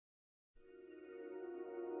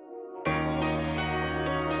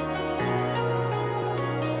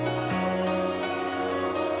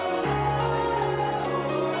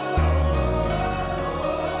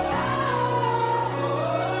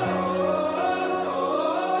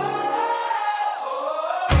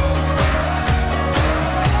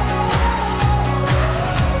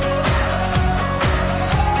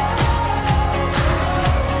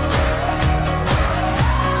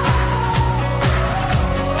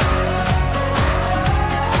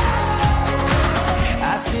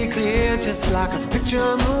just like a picture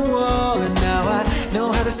on the wall. And now I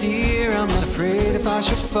know how to steer, I'm not afraid if I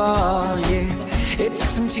should fall, yeah. It took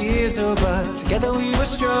some tears, oh, but together we were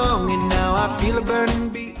strong. And now I feel a burning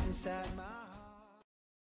beat inside my heart.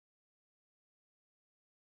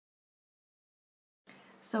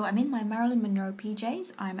 So I'm in my Marilyn Monroe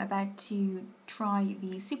PJs. I'm about to try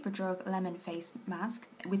the Superdrug lemon face mask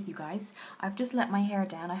with you guys. I've just let my hair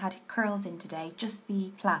down. I had curls in today, just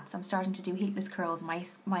the plaits. I'm starting to do heatless curls.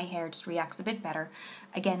 My hair just reacts a bit better.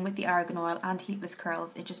 Again, with the argan oil and heatless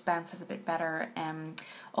curls, it just bounces a bit better.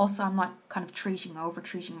 Also, I'm not kind of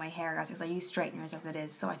over-treating my hair, guys, because I use straighteners as it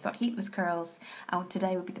is. So I thought heatless curls,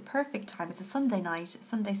 today would be the perfect time. It's a Sunday night,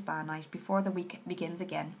 Sunday spa night, before the week begins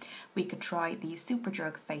again. We could try the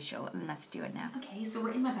Superdrug facial, and let's do it now. Okay, so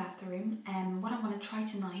we're in my bathroom, and what I want to try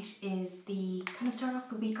tonight is the kind of start off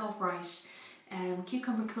the week off right.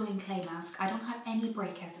 Cucumber cooling clay mask. I don't have any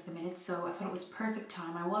breakouts at the minute, so I thought it was perfect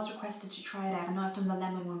time. I was requested to try it out. I know I've done the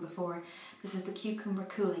lemon one before. This is the cucumber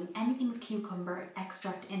cooling. Anything with cucumber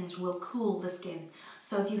extract in it will cool the skin.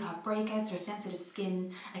 So if you have breakouts or sensitive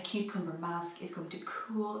skin, a cucumber mask is going to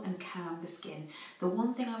cool and calm the skin. The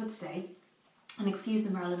one thing I would say, and excuse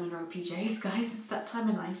the Marilyn Monroe PJs, guys, it's that time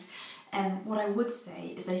of night. What I would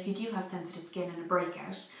say is that if you do have sensitive skin and a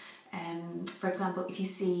breakout, for example, if you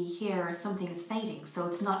see here something is fading, so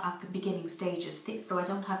it's not at the beginning stages, so I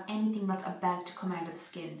don't have anything that's about to come out of the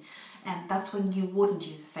skin, and that's when you wouldn't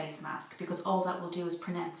use a face mask, because all that will do is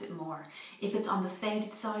pronounce it more. If it's on the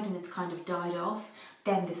faded side and it's kind of died off,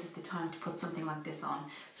 then this is the time to put something like this on.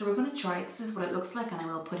 So we're going to try it. This is what it looks like, and I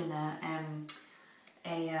will put in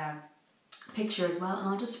a picture as well, and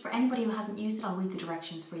I'll just, for anybody who hasn't used it, I'll read the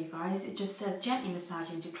directions for you guys. It just says gently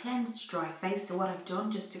massage into cleansed dry face. So what I've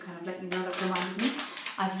done, just to kind of let you know that reminded me,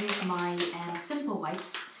 I've used my simple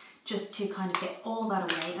wipes just to kind of get all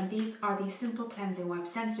that away, and these are the simple cleansing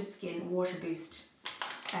wipes, sensitive skin water boost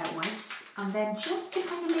wipes. And then just to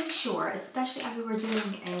kind of make sure, especially as we were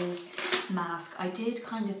doing a mask, I did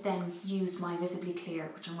kind of then use my Visibly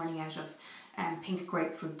Clear, which I'm running out of, pink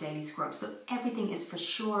grapefruit daily scrub. So everything is for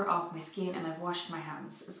sure off my skin, and I've washed my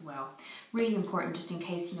hands as well. Really important, just in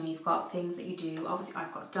case, you know, you've got things that you do. Obviously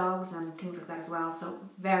I've got dogs and things like that as well, so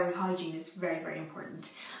hygiene is very, very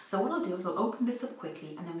important. So what I'll do is I'll open this up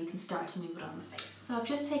quickly, and then we can start to move it on the face. So I've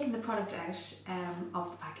just taken the product out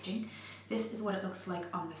of the packaging. This is what it looks like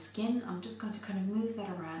on the skin. I'm just going to kind of move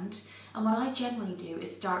that around, and what I generally do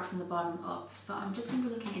is start from the bottom up. So I'm just going to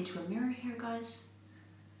be looking into a mirror here, guys.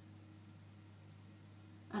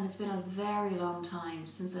 And it's been a very long time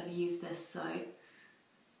since I've used this, so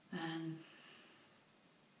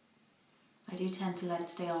I do tend to let it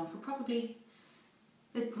stay on for probably,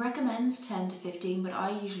 it recommends 10 to 15, but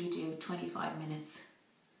I usually do 25 minutes.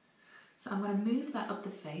 So I'm going to move that up the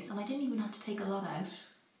face, and I didn't even have to take a lot out.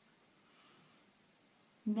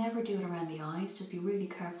 Never do it around the eyes, just be really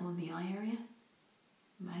careful in the eye area,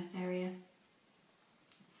 mouth area.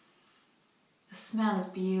 The smell is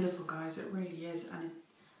beautiful, guys, it really is, and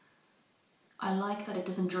I like that it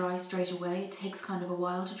doesn't dry straight away. It takes kind of a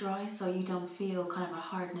while to dry, so you don't feel kind of a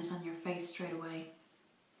hardness on your face straight away.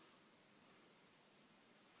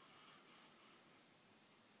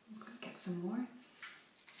 I'm going to get some more.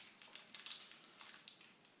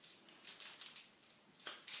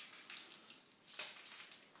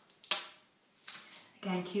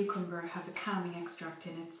 Again, cucumber has a calming extract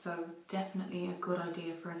in it, so definitely a good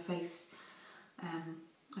idea for a face,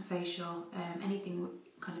 a facial, anything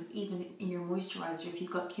kind of even in your moisturiser. If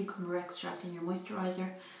you've got cucumber extract in your moisturiser,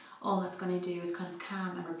 all that's going to do is kind of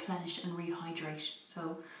calm and replenish and rehydrate.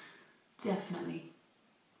 So definitely,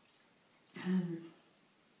 I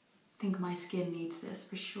think my skin needs this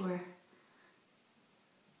for sure.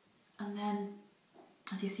 And then,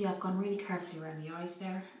 as you see, I've gone really carefully around the eyes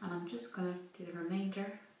there, and I'm just going to do the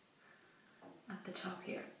remainder at the top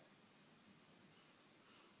here.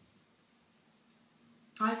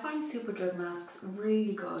 I find Superdrug masks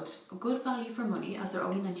really good. Good value for money, as they're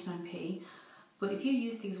only 99p. But if you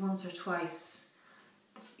use these once or twice,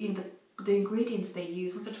 you know, the ingredients they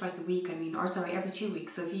use once or twice a week, or sorry, every 2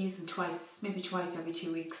 weeks. So if you use them twice, maybe twice every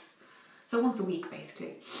 2 weeks, so once a week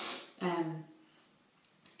basically,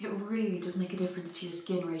 it really does make a difference to your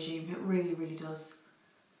skin regime. It really, really does.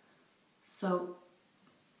 So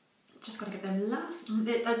just got to get the last,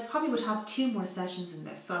 I probably would have 2 more sessions in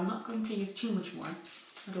this, so I'm not going to use too much more.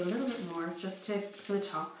 I'll do a little bit more just for the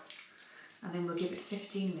top, and then we'll give it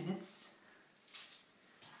 15 minutes.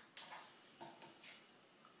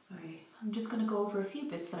 Sorry, I'm just going to go over a few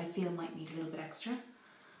bits that I feel might need a little bit extra.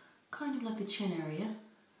 Kind of like the chin area.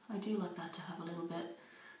 I do like that to have a little bit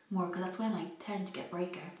more, because that's when I tend to get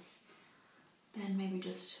breakouts. Then maybe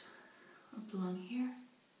just up along here.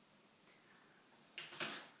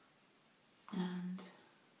 And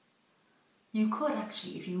you could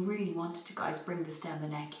actually, if you really wanted to, guys, bring this down the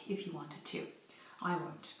neck if you wanted to. I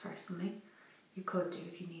won't, personally. You could do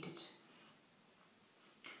if you needed.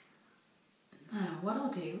 Now, what I'll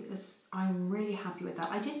do is, I'm really happy with that.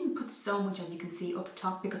 I didn't put so much, as you can see, up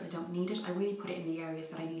top because I don't need it. I really put it in the areas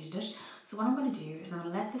that I needed it. So what I'm going to do is I'm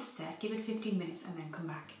going to let this set, give it 15 minutes and then come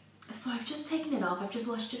back. So I've just taken it off. I've just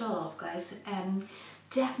washed it all off, guys.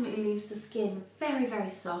 Definitely leaves the skin very, very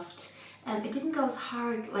soft. It didn't go as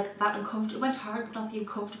hard, like that uncomfortable. It went hard, but not the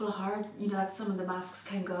uncomfortable hard, you know, that some of the masks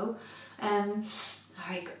can go.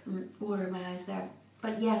 Sorry, water in my eyes there.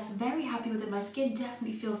 But yes, very happy with it. My skin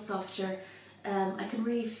definitely feels softer. I can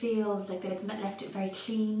really feel like that it's left it very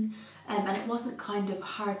clean, and it wasn't kind of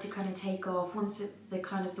hard to kind of take off. Once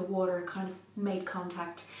the water kind of made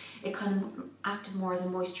contact, it kind of acted more as a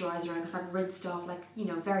moisturizer and kind of rinsed off, like, you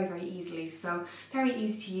know, very, very easily. So very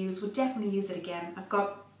easy to use. Would definitely use it again.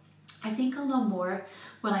 I think I'll know more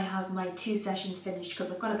when I have my 2 sessions finished,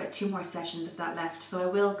 because I've got about 2 more sessions of that left. So I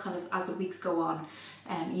will kind of, as the weeks go on,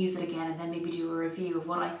 use it again and then maybe do a review of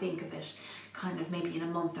what I think of it, kind of maybe in a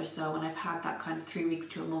month or so, when I've had that kind of 3 weeks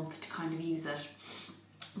to a month to kind of use it.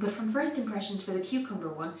 But from first impressions for the cucumber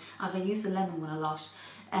one, as I use the lemon one a lot,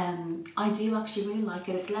 I do actually really like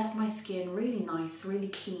it. It's left my skin really nice, really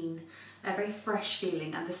clean, a very fresh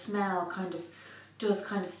feeling, and the smell does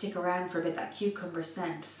kind of stick around for a bit, that cucumber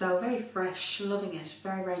scent. So very fresh, loving it,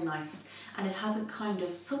 very, very nice. And it hasn't kind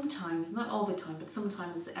of, sometimes, not all the time, but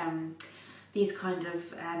sometimes these kind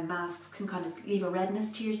of masks can kind of leave a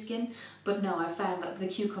redness to your skin. But no, I found that the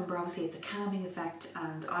cucumber, obviously it's a calming effect,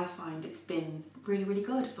 and I find it's been really, really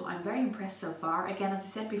good. So I'm very impressed so far. Again, as I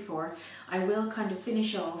said before, I will kind of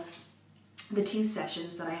finish off the 2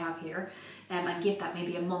 sessions that I have here, and give that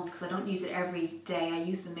maybe a month, because I don't use it every day. I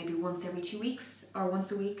use them maybe once every 2 weeks or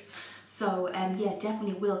once a week. So yeah,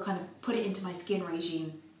 definitely will kind of put it into my skin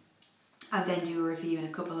regime and then do a review in a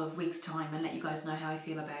couple of weeks' time and let you guys know how I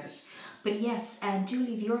feel about it. But yes, do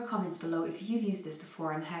leave your comments below if you've used this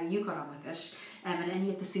before and how you got on with it, and any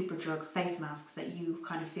of the Superdrug face masks that you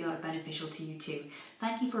kind of feel are beneficial to you too.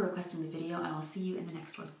 Thank you for requesting the video, and I'll see you in the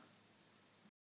next one.